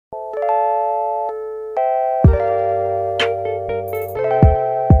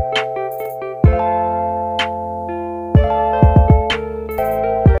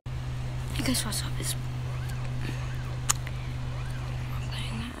guys,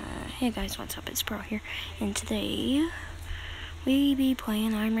 what's up? It's Bro here, and today we be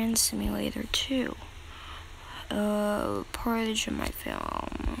playing Iron Simulator 2. Part of my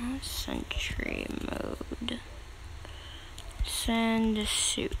film, Sentry Mode. Send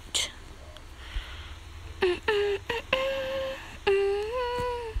suit.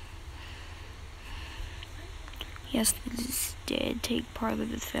 Yes, this did take part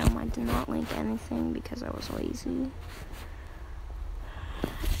of the film. I did not link anything because I was lazy.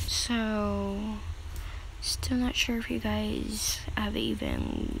 So, still not sure if you guys have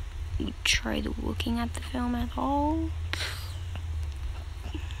even tried looking at the film at all.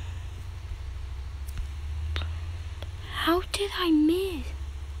 How did I miss?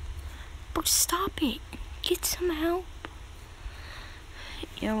 Bro, stop it. Get some help.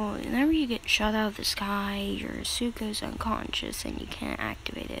 You know, whenever you get shot out of the sky, your suit goes unconscious and you can't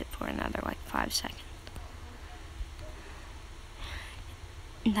activate it for another like 5 seconds.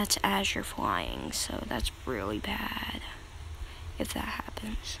 And that's as you're flying, so that's really bad if that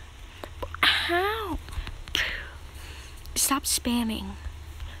happens. But how? Stop spamming.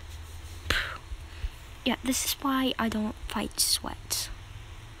 Yeah, this is why I don't fight sweats.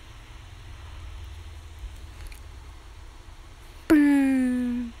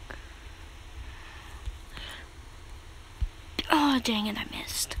 Oh, dang it, I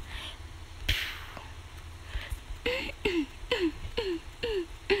missed.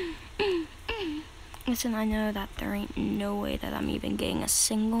 Listen, I know that there ain't no way that I'm even getting a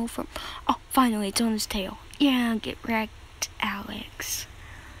single from... Oh, finally, it's on his tail. Yeah, get wrecked, Alex.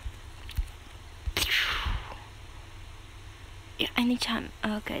 Yeah, anytime.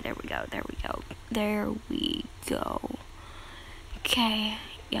 Okay, there we go. Okay,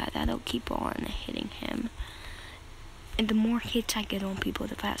 yeah, that'll keep on hitting him. And the more hits I get on people,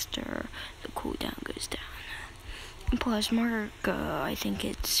 the faster the cooldown goes down. And plus, mark, I think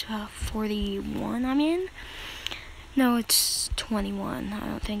it's 41 I'm in. No, it's 21. I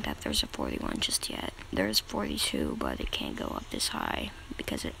don't think that there's a 41 just yet. There's 42, but it can't go up this high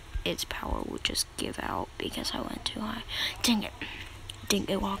because its power will just give out because I went too high. Dang it. Dang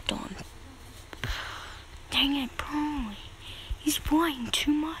it, locked on. Dang it, bro. He's flying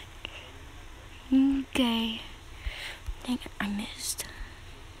too much. Okay. Dang it, I missed.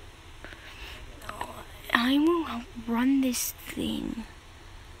 Oh, I will outrun this thing.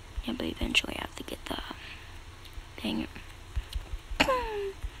 Yeah, but eventually I have to get that. Dang it.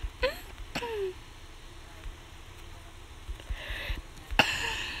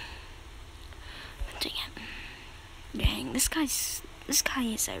 Dang it. Dang, this guy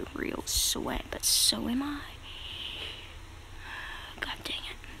is a real sweat, but so am I. God dang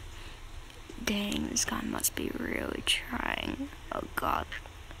it. Dang, this guy must be really trying. Oh god.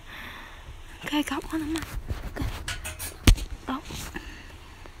 Okay, I got one of my... Okay. Oh.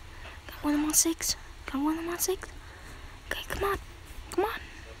 Got one of my 6. Okay, come on.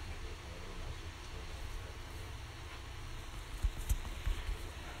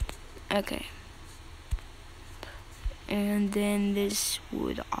 Okay. And then this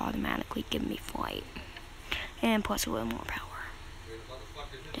would automatically give me flight. And plus a little more power.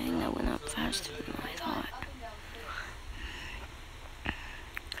 Dang, that went up faster than I thought.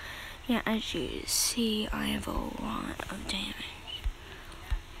 Yeah, as you see, I have a lot of damage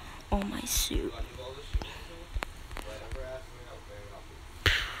on my suit.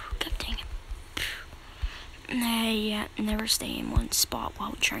 God dang it. Yeah, never stay in one spot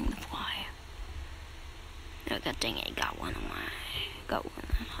while trying to fly. Oh, god dang it, got one of my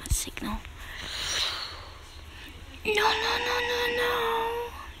signal. No.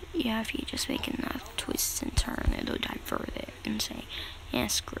 Yeah, if you just make enough twists and turns, it'll divert it and say, yeah,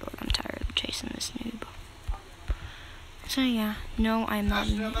 screw it, I'm tired of chasing this noob. So yeah, no, I'm not.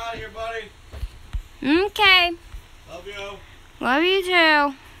 I'm out of here, buddy. Okay. Love you. Love you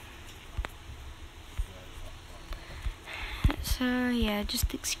too. So yeah,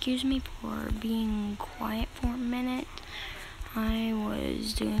 just excuse me for being quiet for a minute. I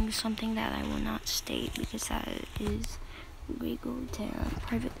was doing something that I will not state because that is legal to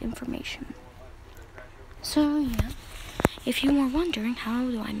private information. So yeah, if you were wondering how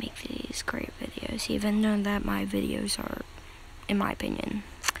do I make these great videos, even though that my videos are, in my opinion,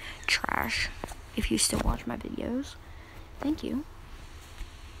 trash. If you still watch my videos, thank you.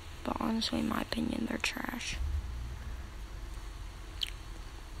 But honestly, in my opinion, they're trash.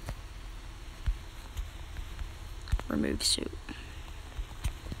 Remove suit.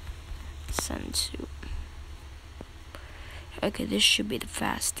 Send suit. Okay, this should be the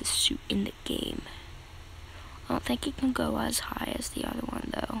fastest suit in the game. I don't think it can go as high as the other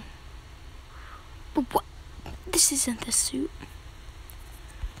one though. But what? This isn't the suit.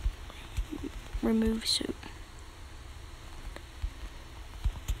 Remove suit.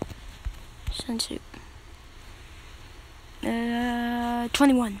 Send suit.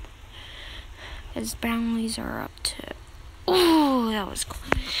 21. His boundaries are up to. Oh, that was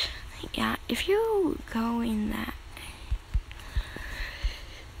close. Yeah, if you go in that.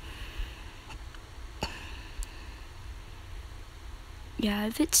 Yeah,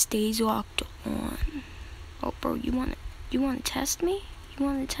 if it stays locked on. Oh, bro, you want to test me? You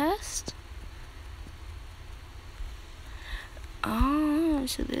want to test? Oh,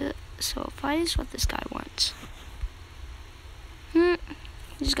 so if I is what this guy wants. He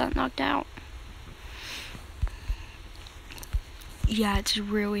just got knocked out. Yeah, it's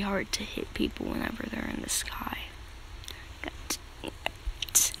really hard to hit people whenever they're in the sky. And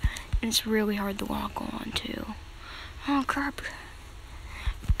it's really hard to lock on too. Oh crap.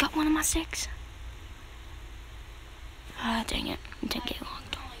 Got one of my 6. Ah, dang it. I didn't get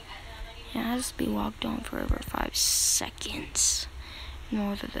locked on. Yeah, it has to be locked on for over 5 seconds in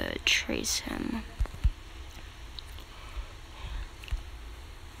order to trace him.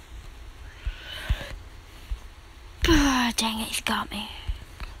 Dang it, he's got me.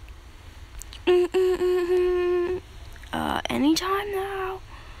 Anytime now.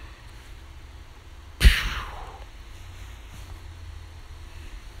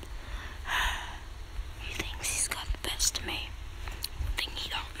 He thinks he's got the best of me. One thing he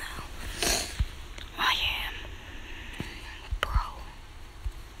don't know. I am. Bro.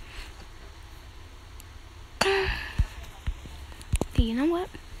 Okay, you know what?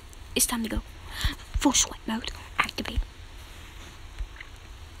 It's time to go. Full sweat mode. Activate.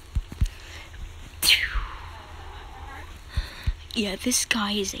 Yeah, this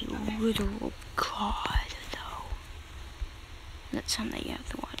guy is a literal god, though. That's something you have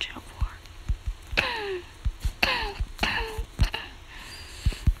to watch out for.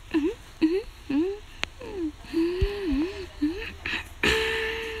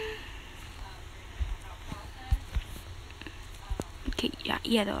 Okay,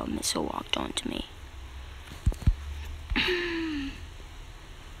 yeah, the missile walked onto me.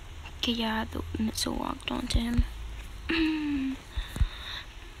 Okay, yeah, the missile walked onto him.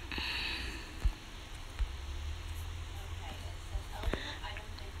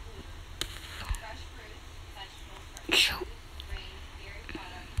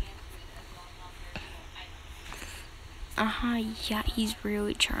 Yeah, he's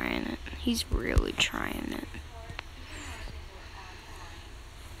really trying it. He's really trying it.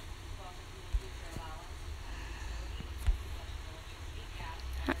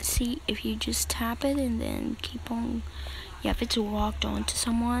 See, if you just tap it and then keep on, yeah, if it's locked onto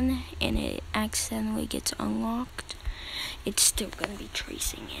someone and it accidentally gets unlocked, it's still gonna be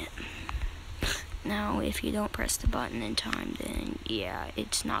tracing it. Now, if you don't press the button in time, then yeah,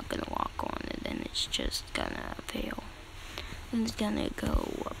 it's not gonna lock on and then it's just gonna fail. And it's gonna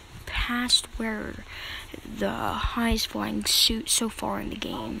go past where the highest flying suit so far in the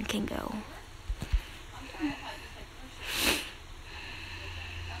game can go.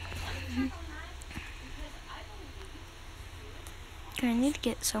 I need to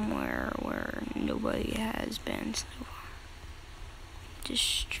get somewhere where nobody has been so far.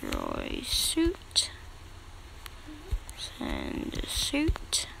 Destroy suit. Send a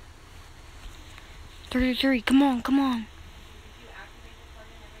suit. 33, come on, come on.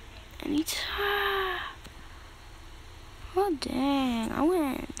 Anytime. Oh dang, I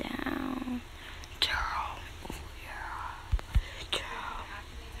went down. Oh yeah.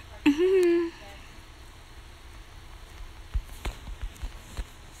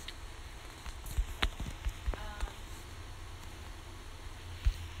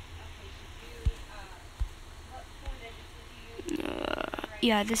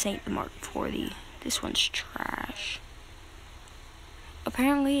 Yeah, this ain't the Mark 40. This one's trash.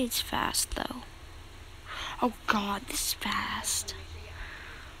 Apparently it's fast though. Oh god, this is fast.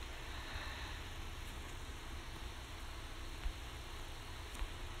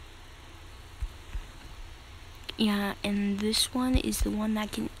 Yeah, and this one is the one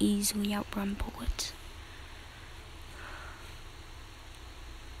that can easily outrun bullets.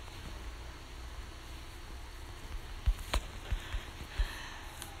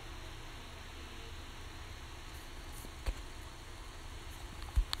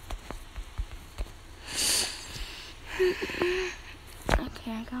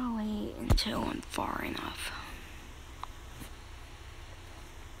 Okay, I gotta wait until I'm far enough.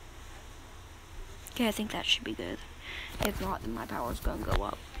 Okay, I think that should be good. If not, then my power's gonna go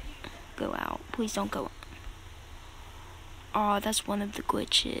up. Go out. Please don't go up. Oh, that's one of the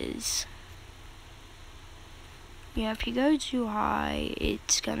glitches. Yeah, if you go too high,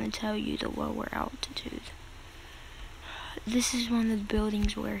 it's gonna tell you the lower altitude. This is one of the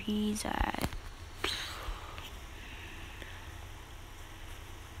buildings where he's at.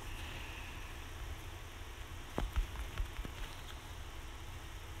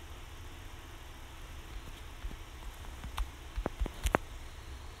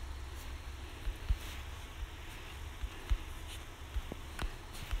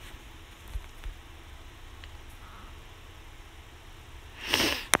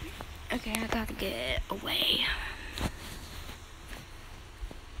 Okay, I gotta get away.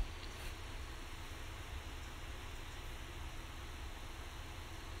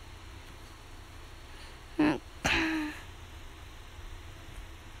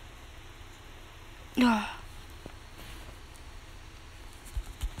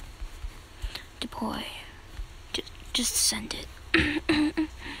 Deploy. Just send it.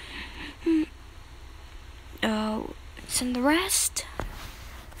 Oh, send the rest.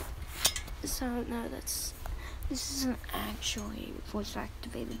 So no, this isn't actually voice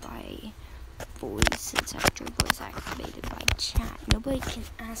activated by voice. It's actually voice activated by chat. Nobody can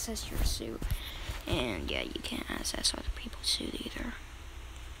access your suit, and yeah, you can't access other people's suit either.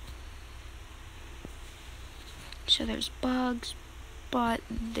 So there's bugs, but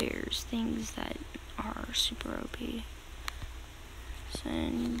there's things that are super OP.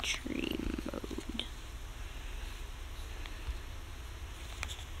 Sentry mode.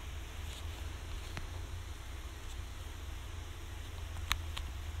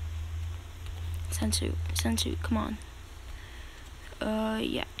 Sensu, come on.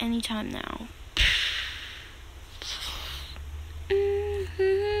 Yeah, anytime now.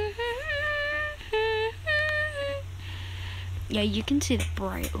 Yeah, you can see the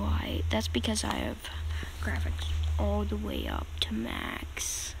bright light. That's because I have graphics all the way up to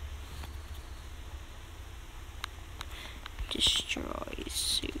max. Destroy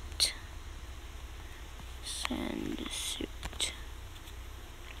suit. Send suit.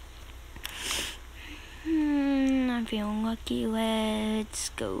 I'm feeling lucky. Let's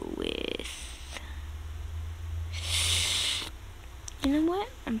go with... You know what?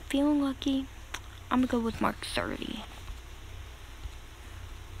 I'm feeling lucky. I'm gonna go with Mark 30.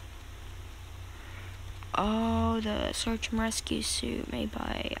 Oh, the search and rescue suit made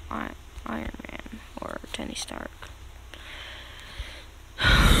by Iron Man or Tony Stark.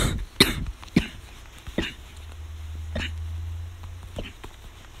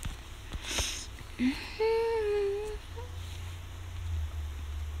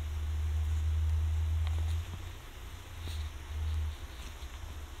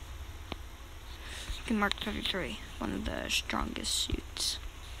 Mark 33, one of the strongest suits.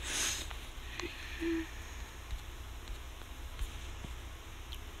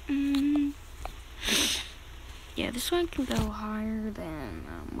 Yeah, this one can go higher than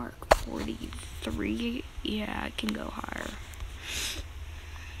Mark 43. Yeah, it can go higher.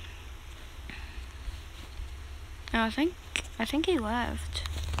 No, I think he left.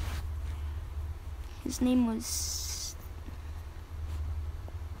 His name was...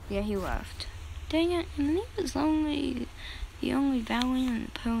 Yeah, he left. Dang it, and he was only the only valiant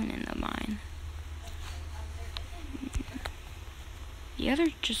opponent of mine. The other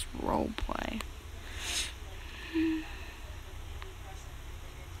just roleplay.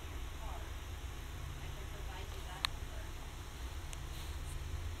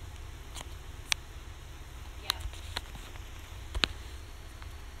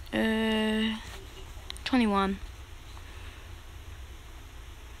 Yeah. 21.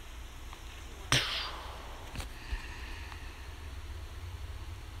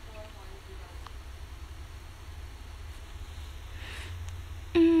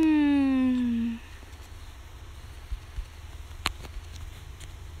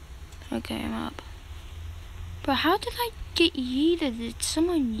 Okay, I'm up. But how did I get yeeted? Did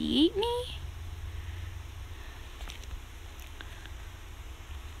someone yeet me?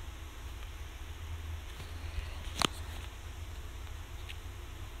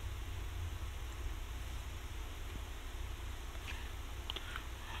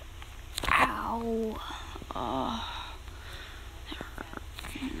 Ow. Oh.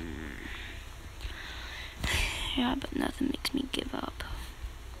 Yeah, but nothing makes me give up.